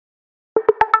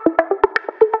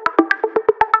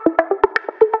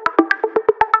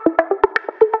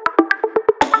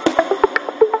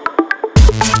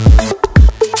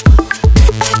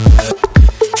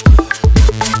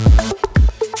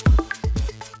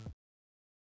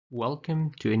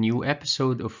Welcome to a new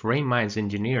episode of FrameMinds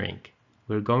Engineering.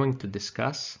 We're going to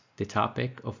discuss the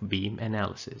topic of beam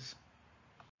analysis.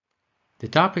 The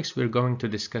topics we're going to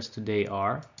discuss today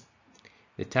are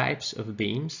the types of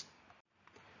beams,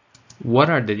 what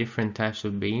are the different types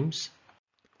of beams,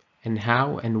 and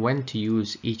how and when to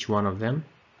use each one of them,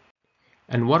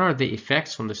 and what are the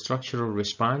effects on the structural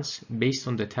response based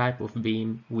on the type of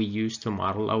beam we use to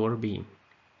model our beam.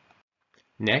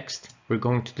 Next, we're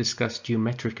going to discuss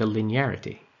geometrical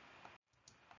linearity.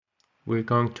 We're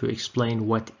going to explain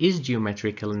what is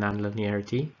geometrical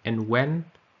nonlinearity and when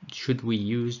should we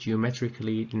use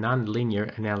geometrically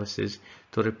nonlinear analysis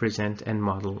to represent and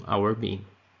model our beam.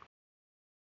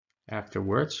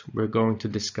 Afterwards, we're going to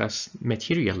discuss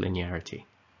material linearity,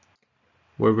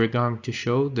 where we're going to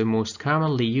show the most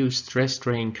commonly used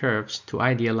stress-strain curves to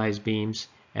idealize beams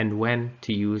and when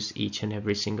to use each and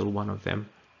every single one of them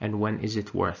and when is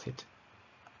it worth it.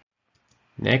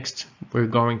 Next, we're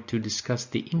going to discuss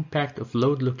the impact of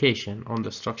load location on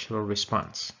the structural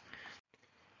response,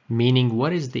 meaning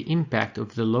what is the impact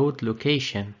of the load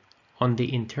location on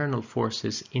the internal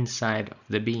forces inside of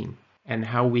the beam, and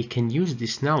how we can use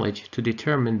this knowledge to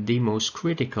determine the most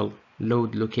critical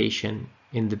load location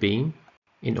in the beam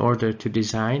in order to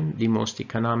design the most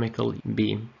economical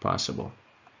beam possible.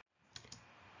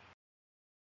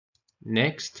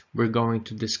 Next, we're going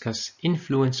to discuss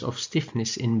influence of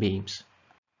stiffness in beams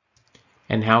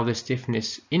and how the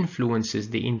stiffness influences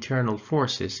the internal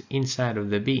forces inside of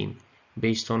the beam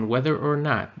based on whether or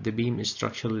not the beam is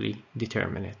structurally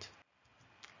determinate.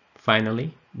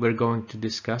 Finally, we're going to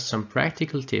discuss some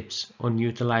practical tips on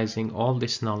utilizing all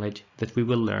this knowledge that we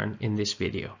will learn in this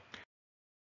video.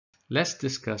 Let's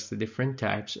discuss the different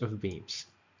types of beams.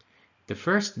 The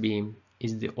first beam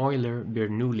is the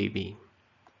Euler-Bernoulli beam.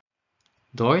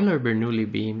 The Euler-Bernoulli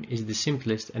beam is the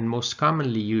simplest and most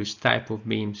commonly used type of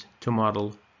beams to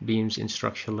model beams in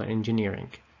structural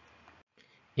engineering.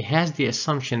 It has the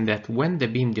assumption that when the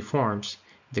beam deforms,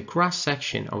 the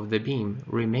cross-section of the beam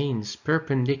remains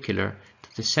perpendicular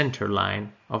to the center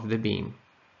line of the beam.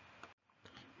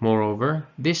 Moreover,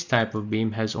 this type of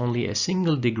beam has only a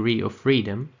single degree of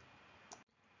freedom.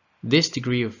 This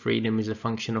degree of freedom is a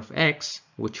function of x,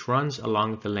 which runs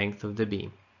along the length of the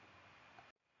beam.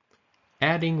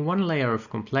 Adding one layer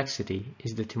of complexity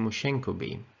is the Timoshenko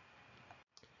beam.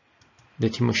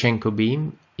 The Timoshenko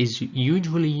beam is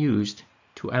usually used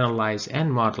to analyze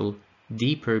and model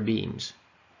deeper beams.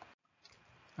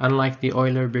 Unlike the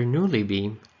Euler-Bernoulli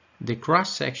beam, the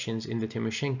cross-sections in the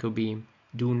Timoshenko beam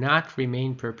do not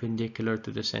remain perpendicular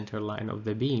to the center line of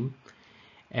the beam,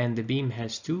 and the beam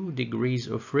has 2 degrees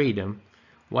of freedom.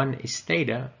 One is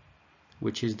theta,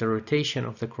 which is the rotation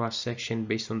of the cross-section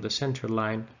based on the center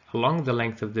line along the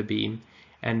length of the beam,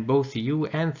 and both u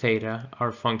and theta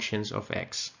are functions of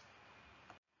x.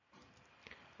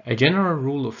 A general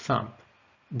rule of thumb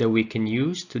that we can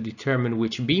use to determine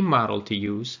which beam model to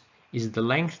use is the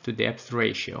length to depth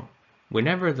ratio.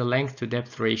 Whenever the length to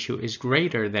depth ratio is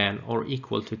greater than or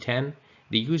equal to 10,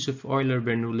 the use of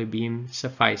Euler-Bernoulli beam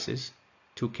suffices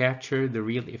to capture the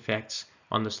real effects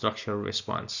on the structural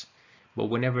response. But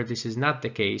whenever this is not the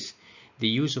case, the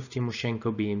use of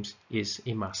Timoshenko beams is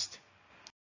a must.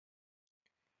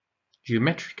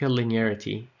 Geometrical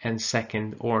linearity and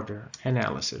second-order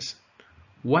analysis.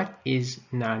 What is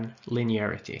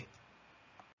non-linearity?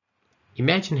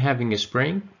 Imagine having a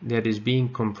spring that is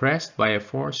being compressed by a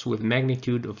force with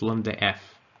magnitude of lambda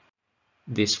f.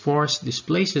 This force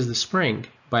displaces the spring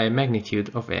by a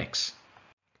magnitude of x.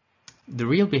 The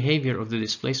real behavior of the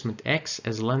displacement x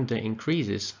as lambda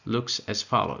increases looks as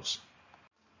follows.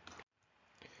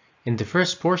 In the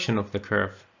first portion of the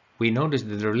curve, we notice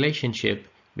that the relationship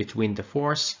between the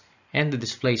force and the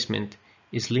displacement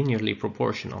is linearly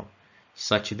proportional,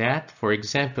 such that, for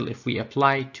example, if we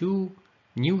apply 2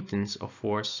 newtons of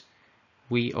force,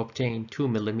 we obtain 2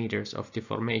 millimeters of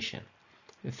deformation.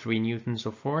 3 newtons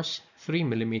of force, 3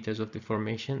 millimeters of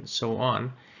deformation, so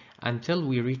on, until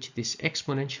we reach this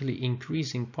exponentially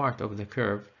increasing part of the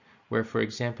curve, where, for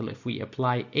example, if we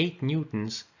apply 8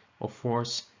 newtons of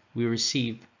force, we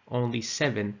receive only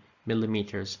 7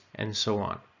 millimeters, and so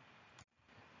on.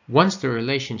 Once the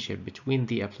relationship between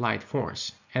the applied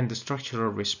force and the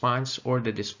structural response or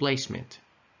the displacement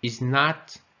is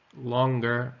not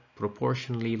longer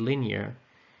proportionally linear,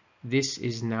 this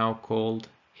is now called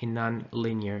a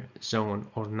non-linear zone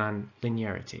or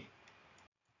non-linearity.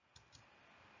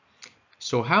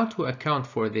 So how to account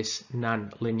for this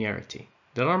non-linearity?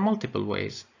 There are multiple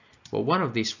ways, but one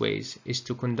of these ways is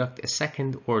to conduct a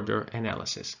second-order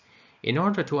analysis. In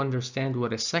order to understand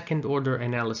what a second-order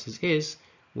analysis is,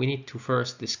 we need to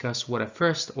first discuss what a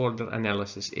first-order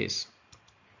analysis is.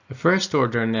 A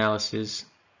first-order analysis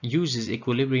uses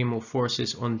equilibrium of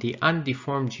forces on the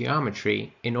undeformed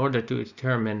geometry in order to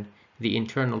determine the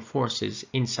internal forces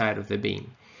inside of the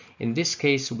beam. In this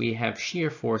case, we have shear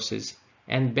forces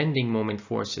and bending moment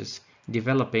forces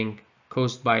developing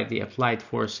caused by the applied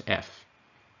force F.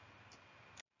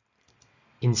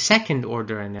 In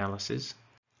second-order analysis,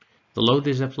 the load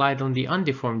is applied on the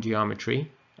undeformed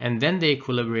geometry, and then the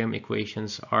equilibrium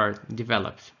equations are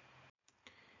developed.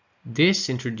 This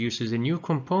introduces a new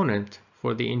component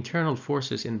for the internal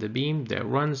forces in the beam that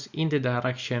runs in the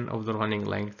direction of the running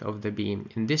length of the beam,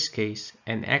 in this case,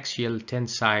 an axial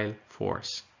tensile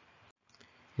force.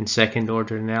 In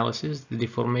second-order analysis, the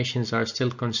deformations are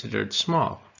still considered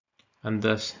small, and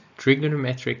thus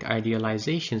trigonometric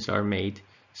idealizations are made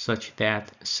such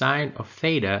that sine of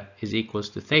theta is equals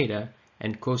to theta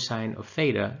and cosine of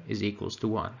theta is equals to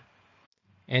 1.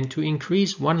 And to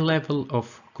increase one level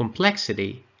of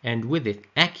complexity and with it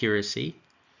accuracy,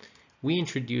 we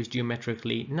introduce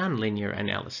geometrically nonlinear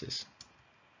analysis,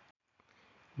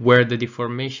 where the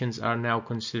deformations are now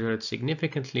considered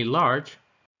significantly large,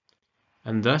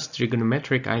 and thus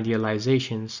trigonometric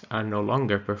idealizations are no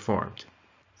longer performed.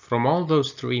 From all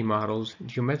those three models,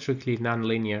 geometrically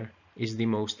nonlinear is the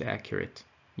most accurate,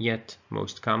 yet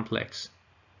most complex.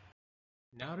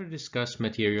 Now to discuss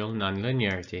material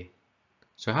nonlinearity.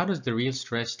 So how does the real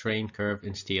stress-strain curve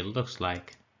in steel looks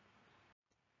like?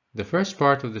 The first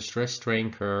part of the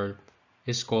stress-strain curve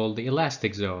is called the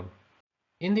elastic zone.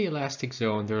 In the elastic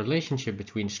zone, the relationship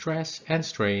between stress and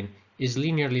strain is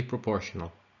linearly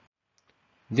proportional.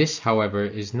 This, however,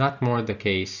 is not more the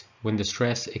case when the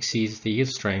stress exceeds the yield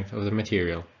strength of the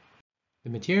material. The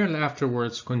material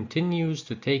afterwards continues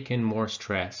to take in more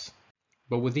stress,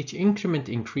 but with each increment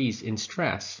increase in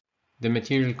stress, the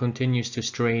material continues to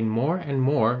strain more and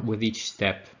more with each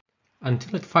step,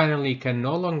 until it finally can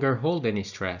no longer hold any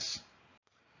stress.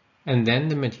 And then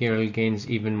the material gains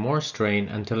even more strain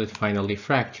until it finally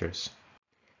fractures.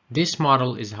 This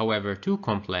model is, however, too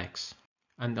complex,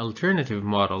 and alternative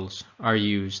models are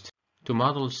used to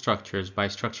model structures by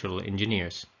structural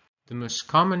engineers, the most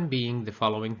common being the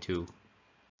following two.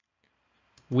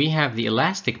 We have the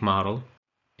elastic model,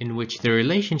 in which the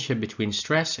relationship between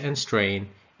stress and strain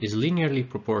is linearly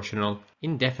proportional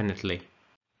indefinitely.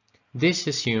 This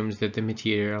assumes that the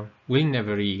material will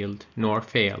never yield nor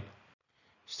fail.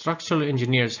 Structural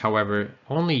engineers, however,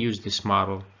 only use this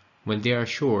model when they are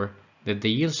sure that the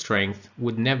yield strength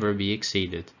would never be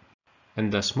exceeded,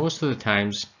 and thus most of the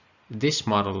times this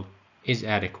model is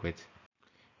adequate.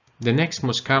 The next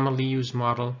most commonly used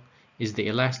model is the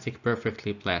elastic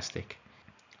perfectly plastic,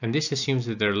 and this assumes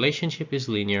that the relationship is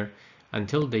linear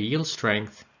until the yield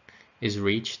strength is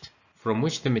reached, from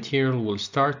which the material will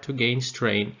start to gain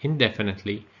strain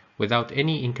indefinitely without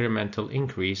any incremental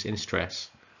increase in stress.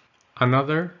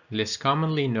 Another, less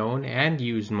commonly known and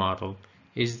used model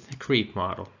is the creep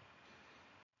model.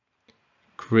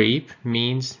 Creep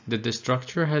means that the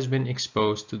structure has been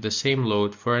exposed to the same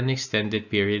load for an extended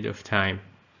period of time.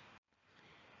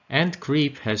 And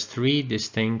creep has three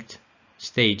distinct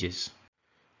stages.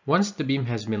 Once the beam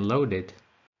has been loaded,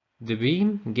 the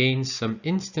beam gains some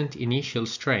instant initial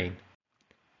strain.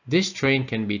 This strain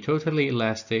can be totally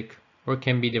elastic or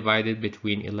can be divided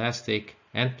between elastic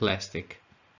and plastic.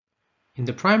 In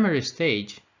the primary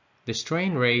stage, the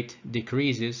strain rate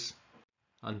decreases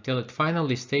until it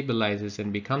finally stabilizes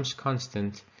and becomes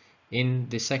constant in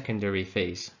the secondary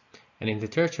phase. And in the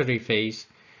tertiary phase,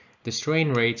 the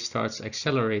strain rate starts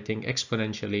accelerating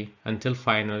exponentially until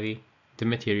finally the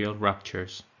material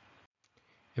ruptures.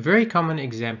 A very common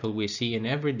example we see in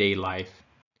everyday life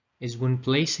is when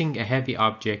placing a heavy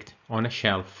object on a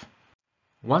shelf.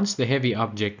 Once the heavy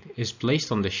object is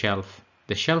placed on the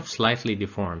shelf slightly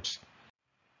deforms.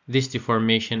 This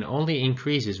deformation only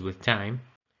increases with time,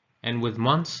 and with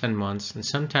months and months and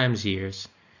sometimes years,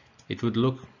 it would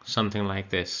look something like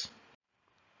this.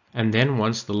 And then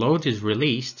once the load is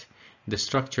released, the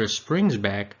structure springs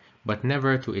back, but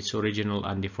never to its original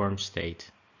undeformed state.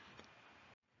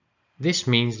 This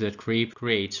means that creep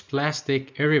creates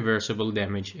plastic irreversible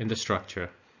damage in the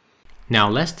structure. Now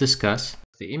let's discuss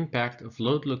the impact of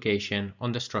load location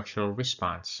on the structural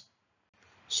response.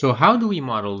 So how do we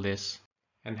model this,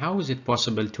 and how is it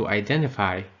possible to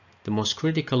identify the most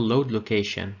critical load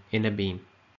location in a beam?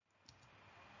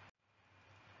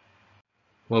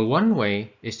 Well, one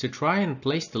way is to try and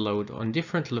place the load on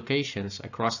different locations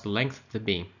across the length of the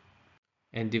beam,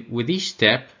 and with each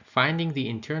step finding the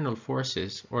internal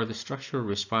forces or the structural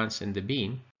response in the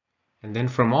beam, and then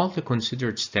from all the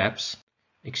considered steps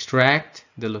Extract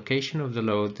the location of the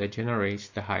load that generates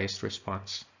the highest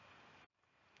response.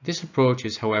 This approach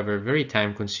is, however, very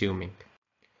time-consuming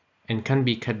and can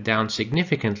be cut down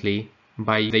significantly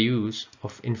by the use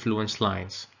of influence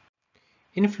lines.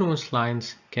 Influence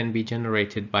lines can be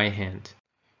generated by hand,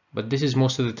 but this is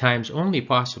most of the times only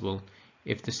possible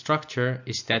if the structure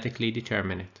is statically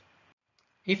determinate.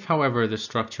 If, however, the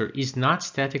structure is not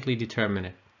statically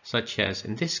determinate, such as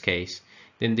in this case,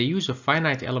 then the use of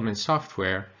finite element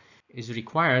software is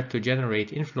required to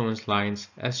generate influence lines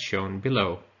as shown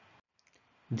below.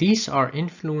 These are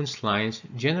influence lines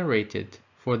generated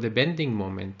for the bending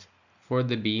moment for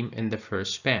the beam in the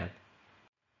first span.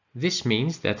 This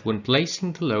means that when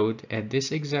placing the load at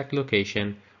this exact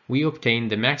location, we obtain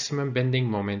the maximum bending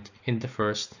moment in the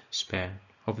first span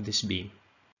of this beam.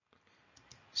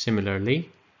 Similarly,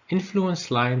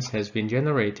 influence lines has been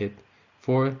generated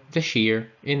for the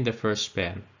shear in the first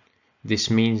span. This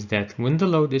means that when the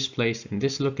load is placed in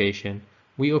this location,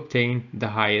 we obtain the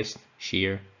highest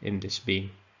shear in this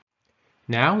beam.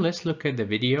 Now let's look at the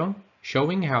video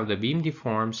showing how the beam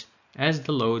deforms as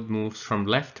the load moves from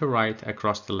left to right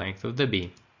across the length of the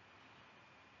beam.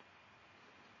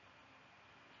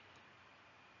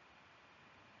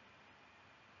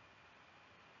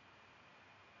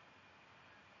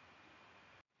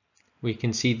 We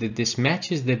can see that this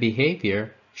matches the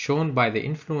behavior shown by the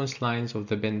influence lines of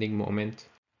the bending moment,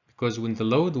 because when the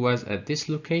load was at this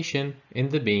location in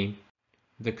the beam,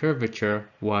 the curvature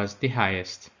was the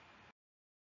highest.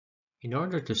 In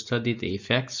order to study the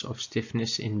effects of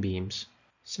stiffness in beams,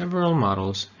 several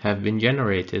models have been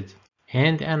generated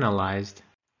and analyzed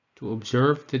to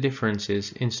observe the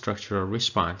differences in structural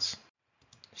response,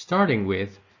 starting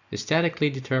with the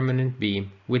statically determinate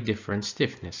beam with different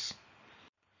stiffness.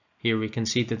 Here we can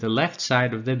see that the left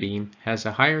side of the beam has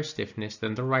a higher stiffness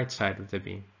than the right side of the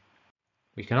beam.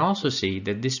 We can also see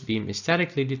that this beam is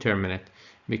statically determinate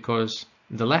because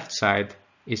the left side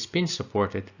is spin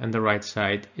supported and the right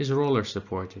side is roller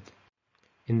supported.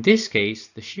 In this case,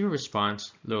 the shear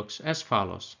response looks as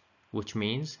follows, which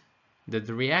means that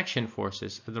the reaction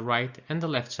forces at the right and the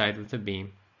left side of the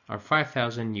beam are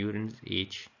 5,000 newtons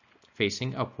each,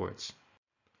 facing upwards.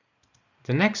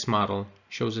 The next model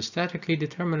shows a statically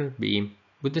determinate beam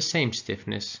with the same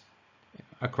stiffness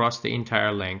across the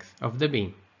entire length of the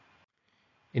beam.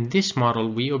 In this model,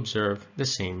 we observe the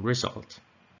same result.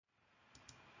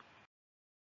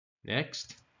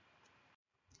 Next,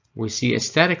 we see a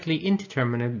statically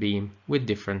indeterminate beam with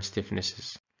different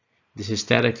stiffnesses. This is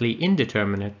statically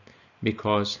indeterminate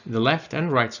because the left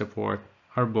and right support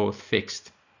are both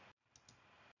fixed.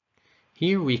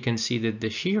 Here we can see that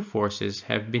the shear forces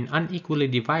have been unequally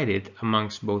divided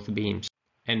amongst both beams,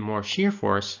 and more shear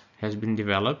force has been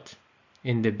developed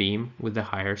in the beam with the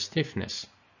higher stiffness.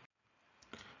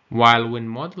 While when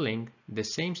modeling the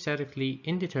same statically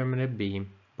indeterminate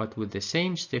beam, but with the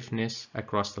same stiffness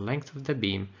across the length of the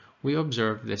beam, we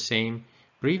observe the same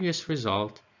previous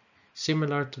result,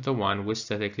 similar to the one with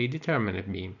statically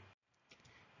determinate beam.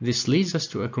 This leads us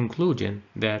to a conclusion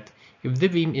that if the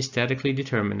beam is statically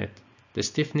determinate, the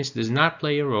stiffness does not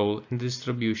play a role in the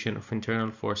distribution of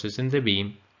internal forces in the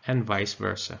beam, and vice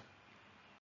versa.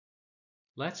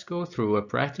 Let's go through a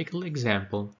practical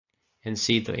example and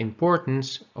see the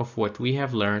importance of what we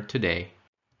have learned today.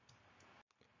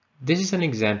 This is an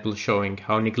example showing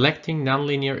how neglecting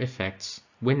nonlinear effects,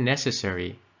 when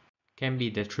necessary, can be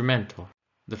detrimental.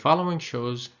 The following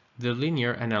shows the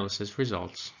linear analysis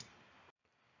results.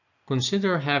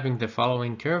 Consider having the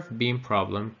following curved beam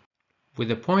problem with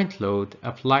a point load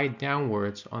applied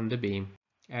downwards on the beam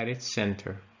at its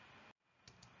center.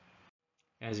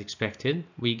 As expected,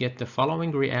 we get the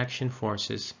following reaction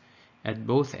forces at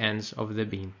both ends of the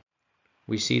beam.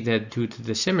 We see that due to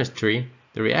the symmetry,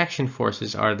 the reaction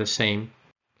forces are the same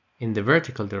in the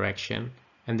vertical direction,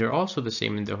 and they're also the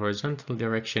same in the horizontal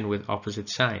direction with opposite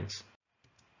signs.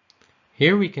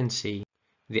 Here we can see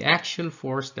the axial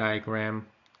force diagram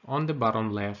on the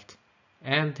bottom left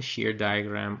and the shear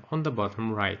diagram on the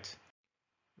bottom right.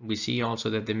 We see also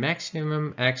that the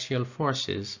maximum axial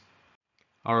forces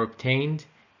are obtained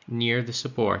near the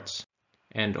supports,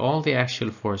 and all the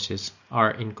axial forces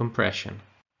are in compression.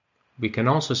 We can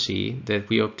also see that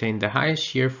we obtain the highest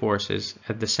shear forces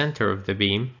at the center of the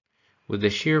beam, with the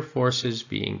shear forces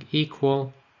being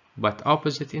equal but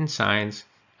opposite in signs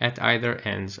at either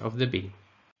ends of the beam.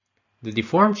 The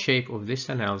deformed shape of this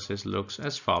analysis looks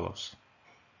as follows.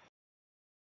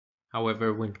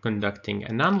 However, when conducting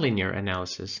a nonlinear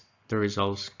analysis, the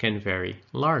results can vary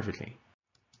largely.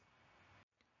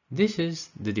 This is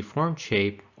the deformed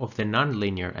shape of the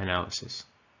nonlinear analysis.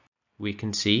 We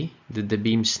can see that the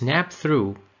beam snapped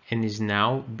through and is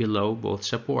now below both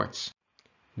supports.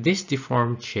 This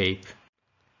deformed shape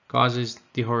causes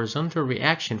the horizontal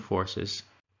reaction forces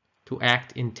to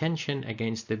act in tension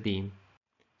against the beam,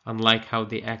 unlike how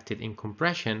they acted in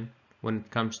compression when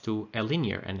it comes to a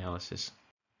linear analysis.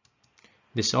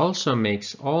 This also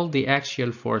makes all the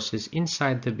axial forces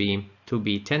inside the beam to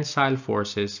be tensile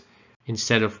forces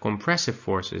instead of compressive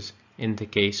forces in the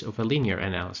case of a linear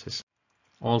analysis.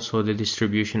 Also, the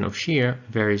distribution of shear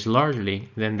varies largely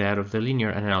than that of the linear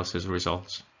analysis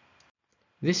results.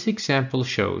 This example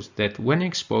shows that when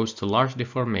exposed to large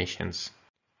deformations,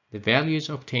 the values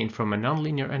obtained from a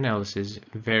nonlinear analysis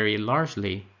vary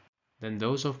largely than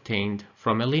those obtained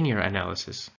from a linear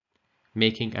analysis,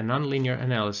 making a nonlinear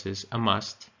analysis a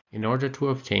must in order to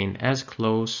obtain as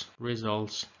close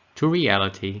results to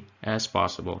reality as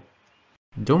possible.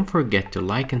 Don't forget to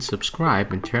like and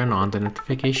subscribe and turn on the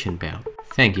notification bell.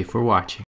 Thank you for watching.